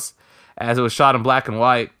Files, as it was shot in black and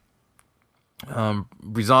white.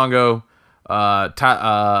 Breezango,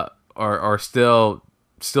 are still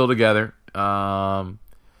together.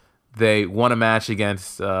 They won a match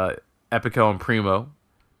against Epico and Primo,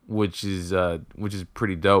 which is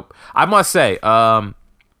pretty dope. I must say,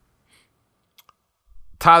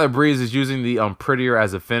 Tyler Breeze is using the Prettier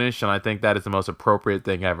as a finish, and I think that is the most appropriate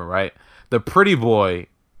thing ever, right? The Pretty Boy's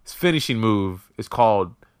finishing move is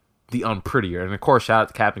called the Unprettier, and of course, shout out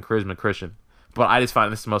to Captain Charisma Christian. But I just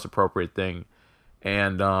find this the most appropriate thing,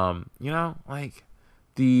 and like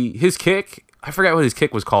his kick, I forgot what his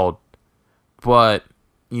kick was called, but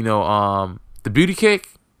the beauty kick,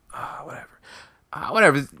 whatever. A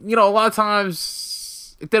lot of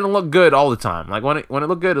times it didn't look good all the time. Like when it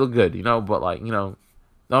looked good, it looked good, But like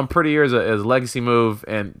the Unprettier is a legacy move,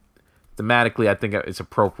 and thematically, I think it's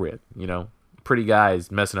appropriate. pretty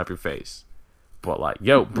guys messing up your face. But like,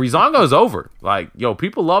 yo, Breezango's over. Like, yo,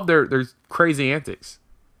 people love their crazy antics.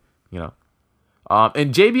 You know.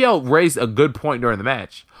 And JBL raised a good point during the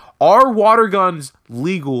match. Are water guns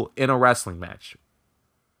legal in a wrestling match?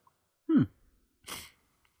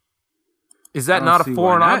 Is that not a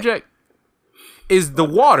foreign object? Is the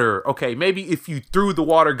water okay? Maybe if you threw the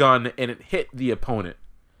water gun and it hit the opponent,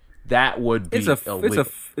 that would be illegal.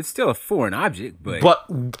 It's still a foreign object, but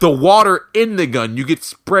the water in the gun, you get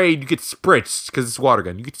sprayed, you get spritzed because it's a water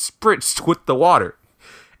gun. You get spritzed with the water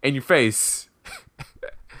in your face.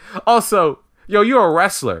 Also, yo, you're a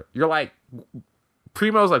wrestler. You're like,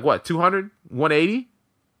 Primo's like what, 200, 180?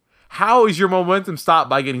 How is your momentum stopped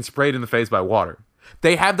by getting sprayed in the face by water?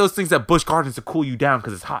 They have those things at Busch Gardens to cool you down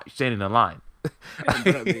because it's hot. You're standing in line.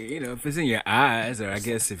 But I mean, you know, if it's in your eyes, or I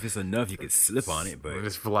guess if it's enough, you could slip on it. But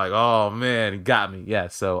it's like, oh man, he got me. Yeah.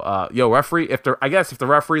 So, yo, referee. If the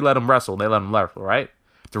referee let him wrestle, they let him wrestle, right?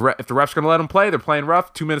 If the ref's gonna let him play, they're playing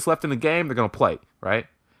rough. 2 minutes left in the game, they're gonna play, right?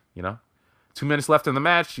 You know, 2 minutes left in the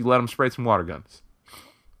match, you let them spray some water guns.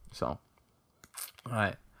 So, all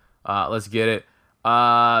right, let's get it.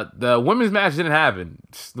 The women's match didn't happen.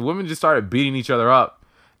 The women just started beating each other up.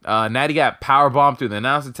 Natty got powerbombed through the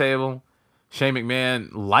announcer table. Shane McMahon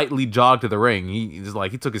lightly jogged to the ring.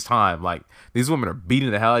 He took his time. Like, these women are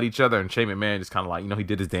beating the hell out of each other, and Shane McMahon just kind of like, you know, he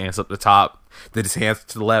did his dance up the top, did his hands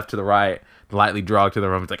to the left, to the right, lightly jogged to the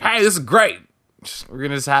room. It's like, hey, this is great. We're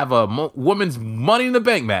gonna just have a women's Money in the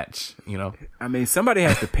Bank match. You know, I mean, somebody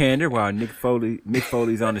has to pander while Mick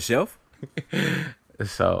Foley's on the shelf.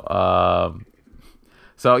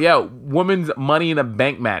 So yeah, women's Money in the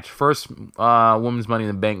Bank match. First women's Money in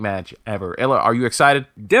the Bank match ever. Ella, are you excited?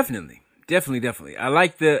 Definitely. I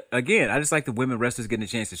just like the women wrestlers getting a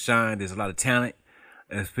chance to shine. There's a lot of talent,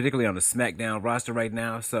 particularly on the SmackDown roster right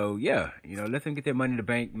now. So yeah, you know, let them get their Money in the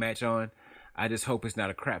Bank match on. I just hope it's not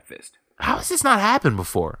a crap fest. How has this not happened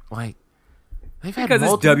before? Like, they've had because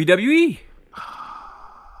it's WWE.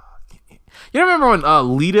 You remember when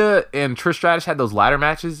Lita and Trish Stratus had those ladder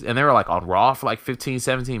matches and they were like on Raw for like 15,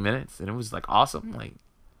 17 minutes and it was like awesome. Like,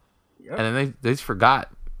 yep. And then they just forgot.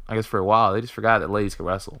 I guess for a while they just forgot that ladies could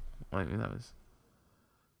wrestle. I mean, that was.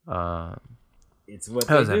 It's what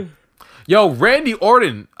they do. Yo, Randy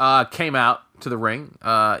Orton came out to the ring.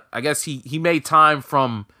 I guess he made time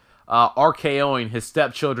from RKOing his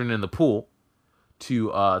stepchildren in the pool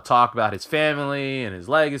to talk about his family and his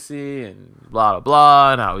legacy and blah blah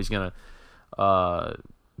blah and how he's gonna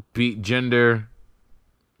beat Jinder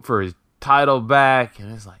for his title back.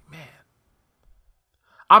 And it's like, man,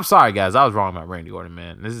 I'm sorry guys, I was wrong about Randy Orton,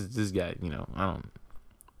 man. This guy, you know,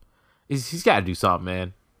 he's got to do something,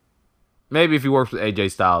 man. Maybe if he works with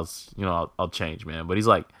AJ Styles, you know, I'll change, man. But it's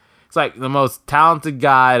like the most talented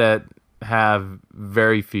guy to have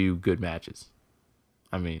very few good matches.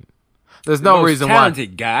 I mean, there's no reason why.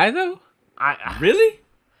 Talented guy though. Really?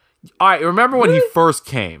 All right. Remember when he first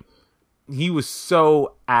came? He was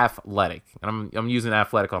so athletic, and I'm using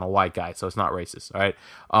athletic on a white guy, so it's not racist. All right.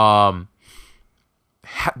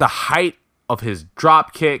 The height of his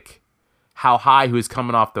drop kick, how high he was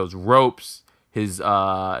coming off those ropes, his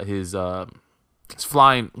flying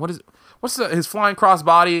his flying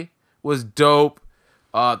crossbody was dope.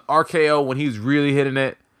 RKO when he was really hitting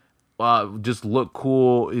it, just looked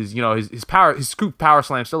cool. His scoop power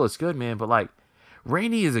slam still looks good, man. But like,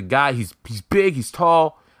 Randy is a guy. He's big. He's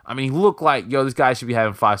tall. I mean, he looked like, yo, this guy should be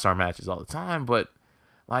having 5-star matches all the time. But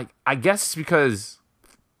like, I guess it's because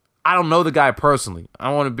I don't know the guy personally. I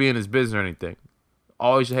don't want to be in his business or anything.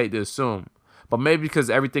 Always hate to assume. But maybe because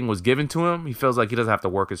everything was given to him, he feels like he doesn't have to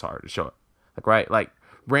work as hard to show it. Like, right? Like,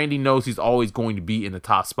 Randy knows he's always going to be in the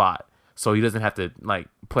top spot. So he doesn't have to, like,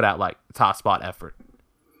 put out, like, top spot effort.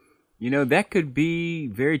 You know, that could be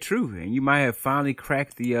very true. And you might have finally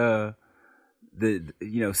cracked seal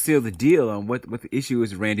the deal on what the issue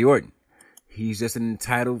is with Randy Orton. He's just an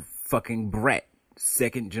entitled fucking brat.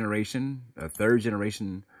 Third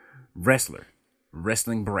generation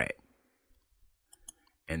wrestling brat.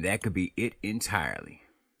 And that could be it entirely.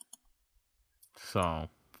 So,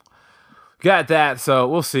 got that. So,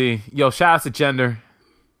 we'll see. Yo, shout out to Gender.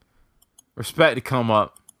 Respect to come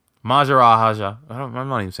up. Maharaja. I'm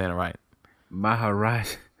not even saying it right.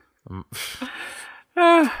 Maharaj.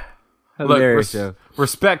 Hilarious. Look,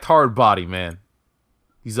 respect Hard Body, man.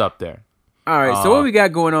 He's up there. All right, so what we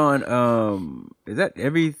got going on? Is that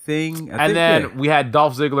everything? We had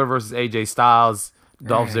Dolph Ziggler versus AJ Styles.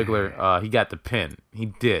 Dolph Ziggler, he got the pin. He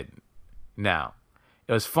did. Now,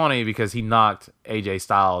 it was funny because he knocked AJ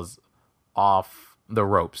Styles off the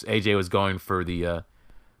ropes. AJ was going for the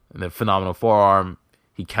phenomenal forearm.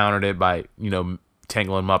 He countered it by,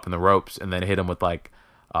 tangle him up in the ropes, and then hit him with like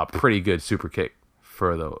a pretty good super kick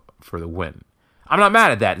for the win. I'm not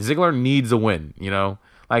mad at that. Ziggler needs a win, you know?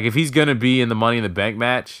 Like, if he's going to be in the Money in the Bank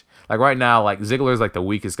match, like right now, like Ziggler's like the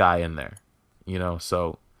weakest guy in there, you know?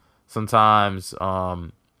 So sometimes,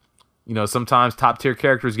 sometimes top tier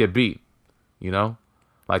characters get beat, you know?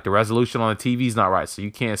 Like the resolution on the TV's not right, so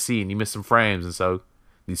you can't see and you miss some frames, and so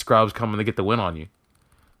these scrubs coming to get the win on you.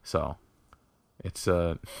 So it's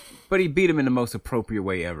But he beat him in the most appropriate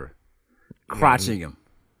way ever. Crotching him.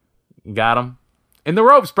 You got him. In the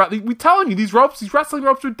ropes, bro. We telling you, these wrestling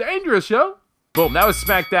ropes are dangerous, yo. Boom, that was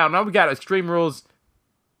SmackDown. Now we got Extreme Rules.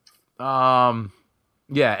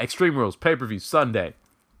 Extreme Rules, pay-per-view, Sunday.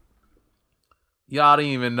 Y'all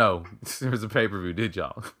didn't even know there was a pay-per-view, did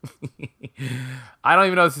y'all? I don't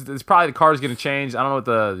even know. It's probably the card's going to change. I don't know what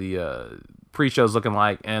the pre-show's looking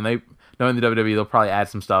like. And knowing the WWE, they'll probably add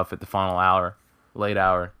some stuff at the final hour, late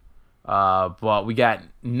hour. But we got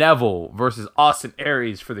Neville versus Austin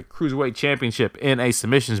Aries for the Cruiserweight Championship in a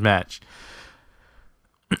submissions match.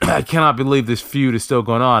 I cannot believe this feud is still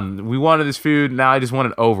going on. We wanted this feud. Now I just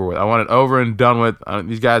want it over with. I want it over and done with.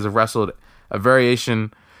 These guys have wrestled a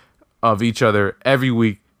variation of each other every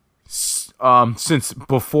week since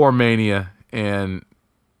before Mania, and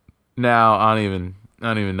now I don't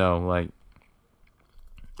even know. Like,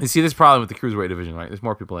 you see this problem with the Cruiserweight division, right? There's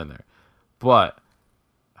more people in there, but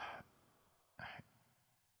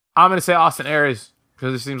I'm going to say Austin Aries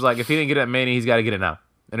because it seems like if he didn't get it at Mania, he's got to get it now.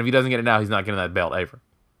 And if he doesn't get it now, he's not getting that belt ever.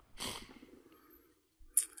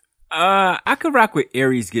 I could rock with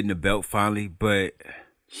Aries getting the belt finally, but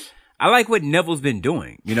I like what Neville's been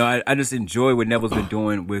doing. You know, I just enjoy what Neville's been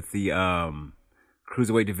doing with the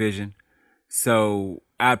Cruiserweight division. So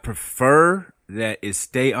I prefer that it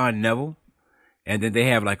stay on Neville, and then they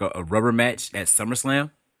have like a rubber match at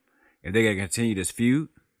SummerSlam if they're going to continue this feud.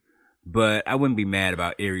 But I wouldn't be mad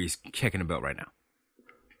about Aries checking the belt right now.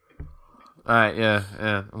 All right,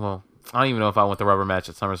 yeah. Well, I don't even know if I want the rubber match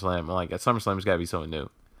at SummerSlam. Like, at SummerSlam, it's got to be something new.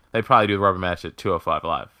 They'd probably do the rubber match at 205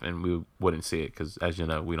 Live, and we wouldn't see it because, as you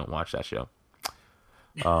know, we don't watch that show.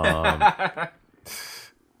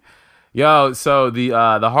 So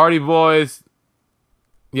the Hardy Boys,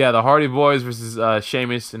 the Hardy Boys versus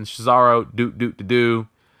Sheamus and Cesaro,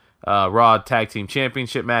 Raw Tag Team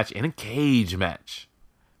Championship match in a cage match.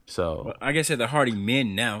 So well, I guess they're the Hardy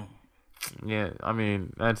Men now. Yeah, I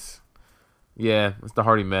mean it's the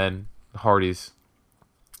Hardy Men, the Hardys.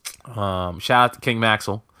 Shout out to King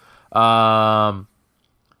Maxwell. So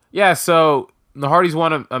the Hardys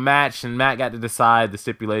won a match, and Matt got to decide the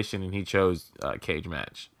stipulation, and he chose cage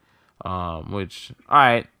match. Which, all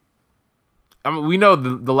right. I mean, we know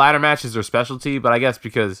the ladder match is their specialty, but I guess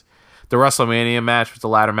because the WrestleMania match was the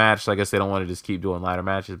ladder match, so I guess they don't want to just keep doing ladder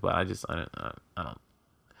matches. But I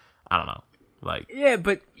don't know. Like, yeah,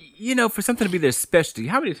 but you know, for something to be their specialty,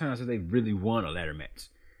 how many times have they really won a ladder match?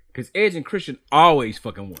 Because Edge and Christian always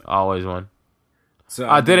fucking won. Always won.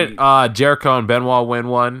 So didn't Jericho and Benoit win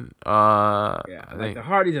one? I think the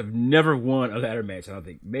Hardys have never won a ladder match. I don't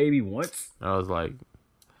think, maybe once. I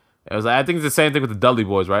think it's the same thing with the Dudley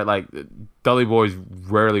Boys, right? Like, Dudley Boys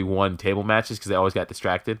rarely won table matches because they always got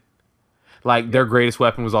distracted. Like, their greatest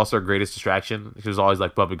weapon was also their greatest distraction. It was always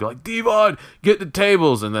like Bubba go like, Devon, get the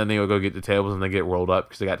tables, and then they would go get the tables and they get rolled up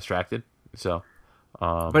because they got distracted. So,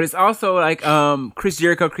 but it's also like Chris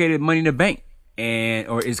Jericho created Money in the Bank,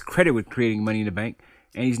 or is credited with creating Money in the Bank,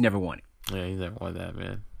 and he's never won it. Yeah, he's never won that,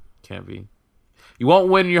 man. Can't be. You won't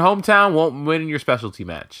win in your hometown. Won't win in your specialty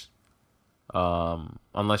match,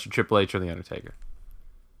 unless you're Triple H or the Undertaker.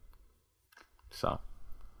 So.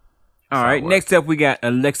 All right, next up we got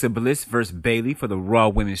Alexa Bliss versus Bayley for the Raw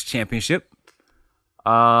Women's Championship.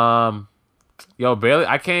 Bayley,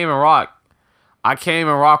 I can't even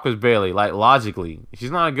rock with Bayley. Like, logically,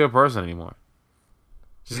 she's not a good person anymore.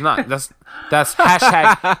 She's not. That's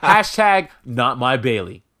hashtag not my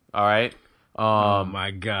Bayley. All right. Oh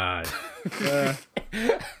my God.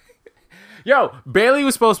 Bayley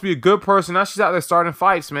was supposed to be a good person. Now she's out there starting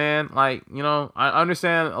fights, man. Like, you know, I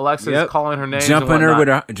understand Alexa's calling her name, jumping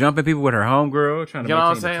people with her homegirl, trying to. You know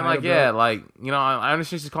what I'm saying? Like, like, you know, I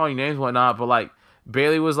understand she's calling you names and whatnot, but like,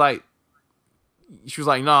 Bayley was like, she was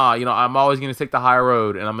like, nah, you know, I'm always gonna take the high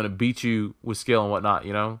road, and I'm gonna beat you with skill and whatnot,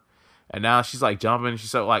 you know. And now she's like jumping. She's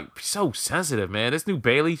so sensitive, man. This new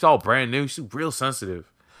Bayley's all brand new. She's real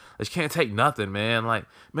sensitive. Like, she can't take nothing, man. Like,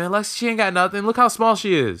 man, Alexa, she ain't got nothing. Look how small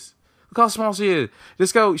she is. Look how small she is.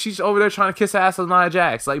 She's over there trying to kiss the ass of Nia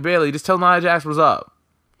Jax. Like, Bayley, just tell Nia Jax what's up.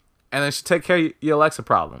 And then she take care of your Alexa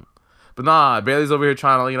problem. But nah, Bayley's over here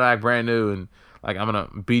trying to, you know, act brand new and, like, I'm going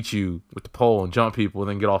to beat you with the pole and jump people and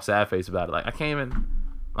then get all sad face about it. Like, I can't even,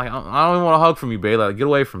 Like, I don't even want a hug from you, Bailey. Like, get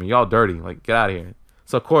away from me. Y'all dirty. Like, get out of here.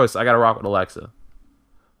 So, of course, I got to rock with Alexa.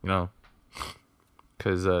 You know?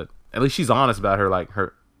 Because at least she's honest about her, like,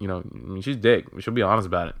 her, you know, I mean, she's dick. She'll be honest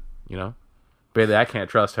about it, you know? Bailey, I can't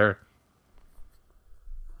trust her.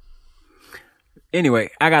 Anyway,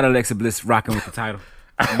 I got Alexa Bliss rocking with the title.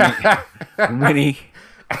 Winning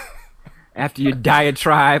after your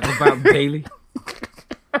diatribe about Bailey.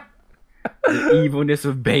 The evilness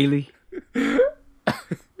of Bailey. All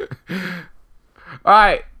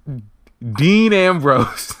right, Dean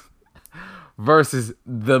Ambrose versus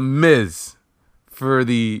The Miz for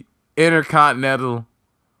the Intercontinental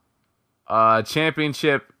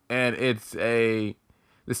Championship, and the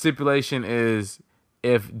stipulation is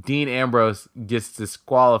if Dean Ambrose gets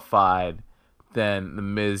disqualified, then The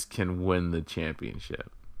Miz can win the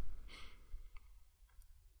championship.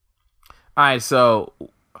 All right, so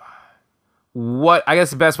what? I guess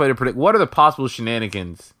the best way to predict, what are the possible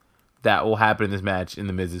shenanigans that will happen in this match in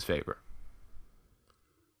The Miz's favor?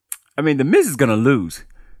 I mean, The Miz is going to lose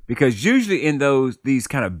because usually in these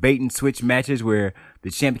kind of bait and switch matches where the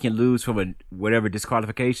champion can lose from whatever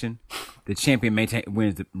disqualification, the champion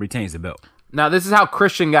retains the belt. Now, this is how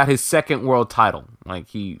Christian got his second world title. Like,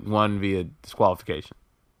 he won via disqualification.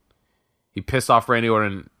 He pissed off Randy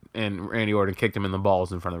Orton, and Randy Orton kicked him in the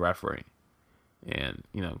balls in front of the referee. And,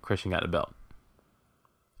 you know, Christian got the belt.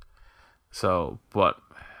 So, but,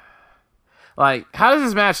 like, how does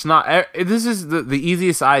this match not... This is the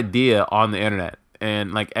easiest idea on the internet.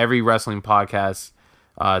 And, like, every wrestling podcast,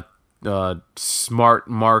 smart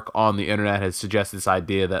Mark on the internet has suggested this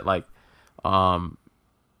idea that, like,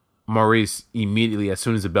 Maurice immediately, as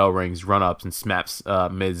soon as the bell rings, run up and smacks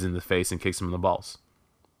Miz in the face and kicks him in the balls.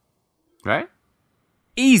 Right?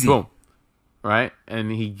 Easy. Boom. Right?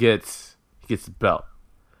 And he gets the belt.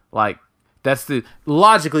 Like,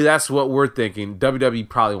 logically, that's what we're thinking. WWE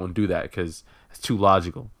probably won't do that because it's too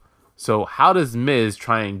logical. So how does Miz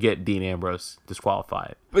try and get Dean Ambrose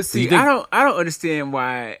disqualified? But see, I don't understand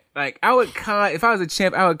why. Like, if I was a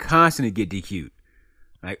champ, I would constantly get DQ'd.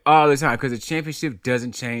 Like, all the time, because the championship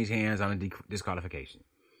doesn't change hands on a disqualification.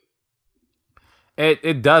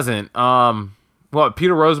 It doesn't.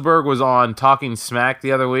 Peter Roseberg was on Talking Smack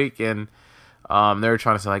the other week, and they were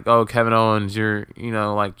trying to say, like, oh, Kevin Owens, your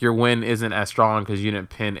win isn't as strong because you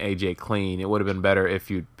didn't pin AJ clean. It would have been better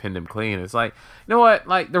if you pinned him clean. It's like, you know what?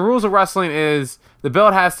 Like, the rules of wrestling is the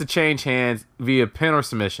belt has to change hands via pin or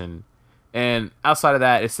submission, and outside of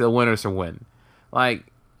that, it's the winners or win. Like,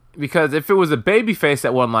 because if it was a babyface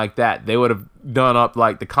that won like that, they would have done up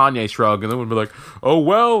like the Kanye shrug, and they would be like, "Oh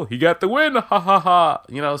well, he got the win, ha ha ha."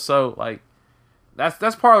 You know, so like that's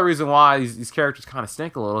part of the reason why these characters kind of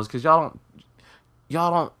stink a little, is because y'all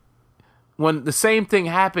don't. When the same thing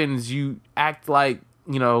happens, you act like,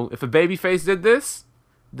 you know, if a babyface did this,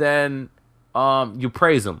 then you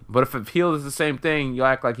praise him. But if a heel does the same thing, you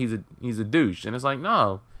act like he's a douche, and it's like,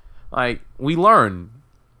 no, like we learn,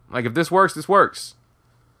 like if this works, this works.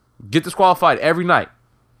 Get disqualified every night.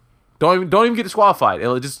 Don't even get disqualified.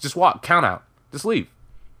 It'll just walk, count out, just leave.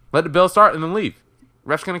 Let the bell start and then leave.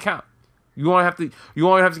 Ref's gonna count. You won't have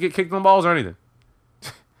to get kicked in the balls or anything.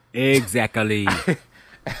 Exactly.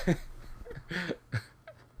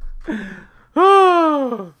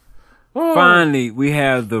 Finally, we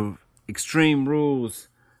have the Extreme Rules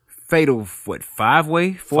fatal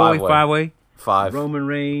five-way? Five-way? Five. Roman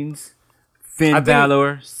Reigns, Finn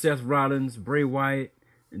Balor, Seth Rollins, Bray Wyatt,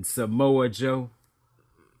 and Samoa Joe.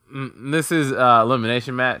 This is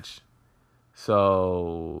elimination match.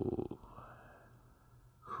 So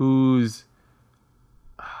who's...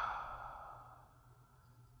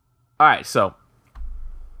 All right, so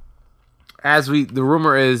the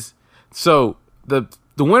rumor is, so the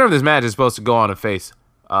winner of this match is supposed to go on and face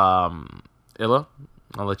Illa.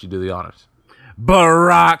 I'll let you do the honors.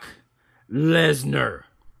 Brock Lesnar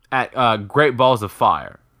at Great Balls of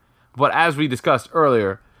Fire. But as we discussed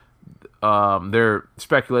earlier, their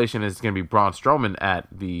speculation is going to be Braun Strowman at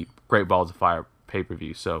the Great Balls of Fire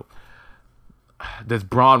pay-per-view. So does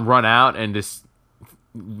Braun run out and just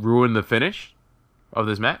ruin the finish of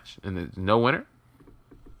this match and there's no winner?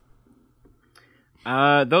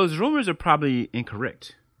 Those rumors are probably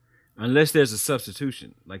incorrect. Unless there's a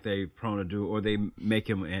substitution, like they're prone to do, or they make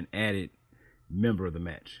him an added member of the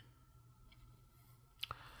match.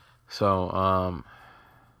 So,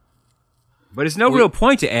 but it's no real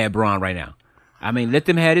point to add Braun right now. I mean, let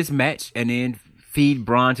them have this match and then feed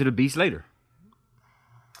Braun to the beast later.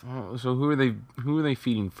 So who are they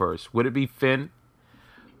feeding first? Would it be Finn?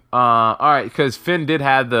 All right, because Finn did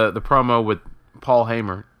have the promo with Paul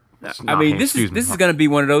Heyman. I mean, this is going to be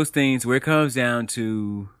one of those things where it comes down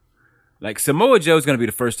to Like Samoa Joe's gonna be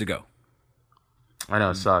the first to go. I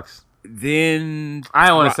know it sucks. Then I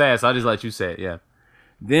don't want to say it, so I'll just let you say it. Yeah.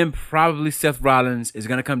 Then probably Seth Rollins is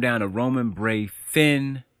gonna come down to Roman, Bray,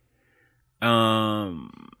 Finn,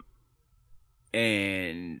 and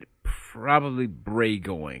probably Bray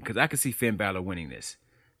going because I could see Finn Balor winning this.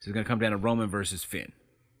 So it's gonna come down to Roman versus Finn.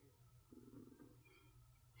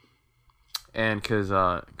 And because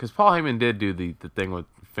Paul Heyman did do the thing with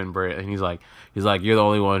Finn Bray, and he's like you're the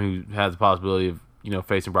only one who has the possibility of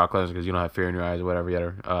facing Brock Lesnar because you don't have fear in your eyes or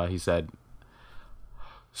whatever. He said.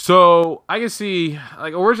 So I can see,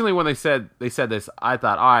 like, originally when they said this, I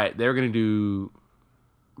thought, all right, they're gonna do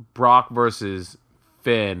Brock versus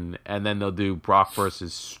Finn, and then they'll do Brock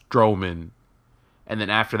versus Strowman, and then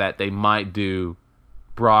after that they might do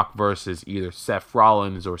Brock versus either Seth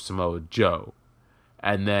Rollins or Samoa Joe,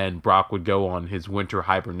 and then Brock would go on his winter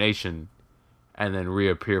hibernation, and then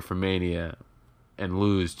reappear for Mania, and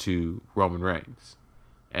lose to Roman Reigns,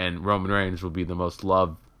 and Roman Reigns will be the most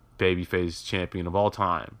loved babyface champion of all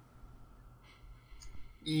time.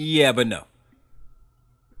 Yeah, but no.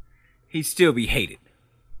 He'd still be hated.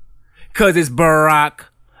 Because it's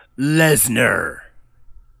Brock Lesnar.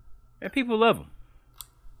 And people love him.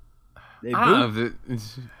 They do.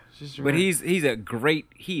 But he's a great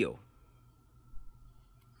heel.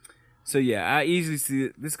 So yeah, I easily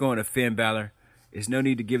see this going to Finn Balor. There's no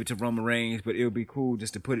need to give it to Roman Reigns, but it would be cool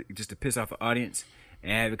just to piss off the audience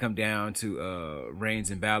and have it come down to Reigns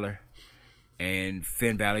and Balor, and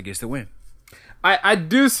Finn Balor gets the win. I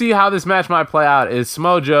do see how this match might play out. Is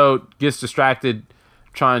Samoa Joe gets distracted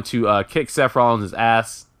trying to kick Seth Rollins'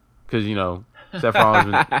 ass because Seth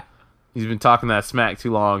Rollins he's been talking that smack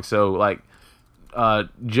too long. So like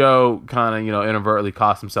Joe kind of inadvertently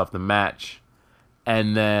cost himself the match,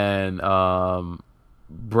 and then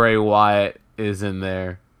Bray Wyatt is in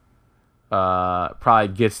there. Probably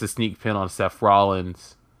gets the sneak pin on Seth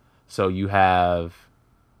Rollins. So you have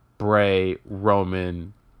Bray,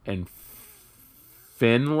 Roman, and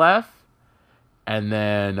Finn left. And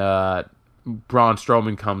then Braun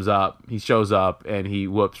Strowman comes up. He shows up and he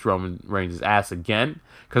whoops Roman Reigns' ass again.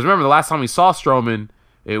 Because remember, the last time we saw Strowman,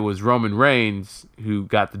 it was Roman Reigns who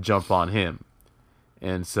got the jump on him.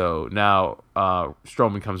 And so now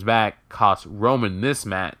Strowman comes back, costs Roman this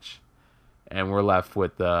match. And we're left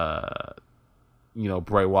with,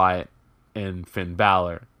 Bray Wyatt and Finn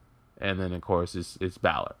Balor. And then, of course, it's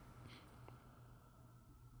Balor.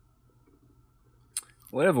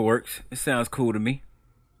 Whatever works. It sounds cool to me.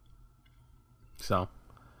 So,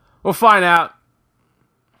 we'll find out.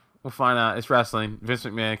 It's wrestling. Vince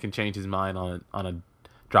McMahon can change his mind on a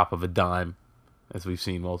drop of a dime, as we've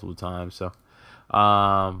seen multiple times. So,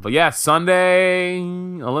 but yeah, Sunday,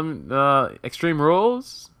 Extreme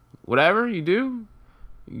Rules. Whatever you do,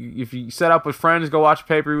 if you set up with friends, go watch a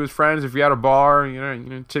pay-per-view with friends. If you're at a bar,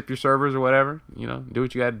 tip your servers or whatever. Do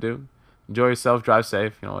what you got to do. Enjoy yourself. Drive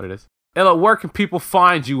safe. You know what it is. Illa, where can people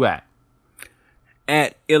find you at?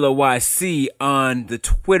 At IllaYC on the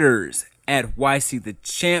Twitters, at YC the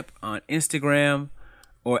Champ on Instagram,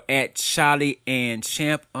 or at Charlie and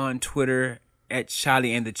Champ on Twitter, at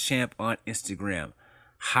Charlie and the Champ on Instagram.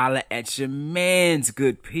 Holla at your mans,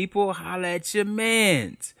 good people. Holla at your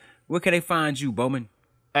mans. Where can they find you, Bowman?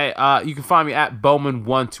 Hey, you can find me at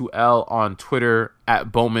Bowman12L on Twitter,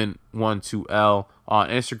 at Bowman12L on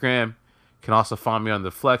Instagram. You can also find me on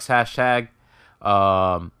the Flex hashtag.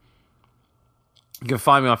 You can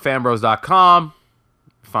find me on fanbros.com.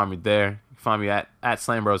 Find me there. You can find me at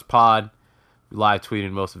Slambros Pod. Live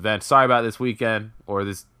tweeting most events. Sorry about this weekend or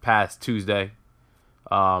this past Tuesday.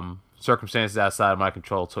 Circumstances outside of my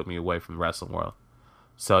control took me away from the wrestling world.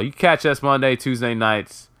 So you can catch us Monday, Tuesday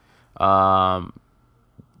nights. Yeah,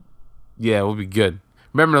 we'll be good.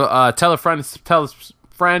 Remember to tell a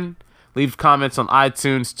friend, leave comments on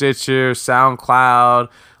iTunes, Stitcher, SoundCloud,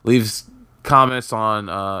 leave comments on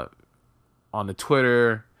the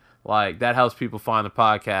Twitter. Like, that helps people find the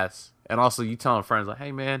podcast. And also, you telling friends, like,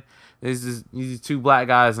 hey, man, these two black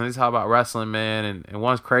guys, and they talk about wrestling, man, and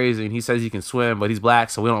one's crazy, and he says he can swim, but he's black,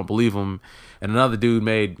 so we don't believe him. And another dude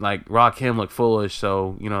made, like, Rakim look foolish,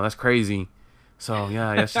 so, that's crazy. So,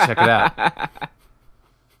 yeah, you should check it out.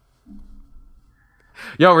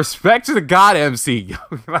 Yo, respect to the God MC.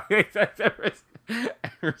 Respect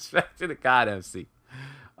to the God MC.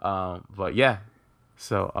 But, yeah.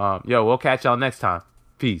 So, we'll catch y'all next time.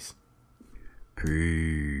 Peace.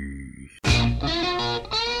 Peace.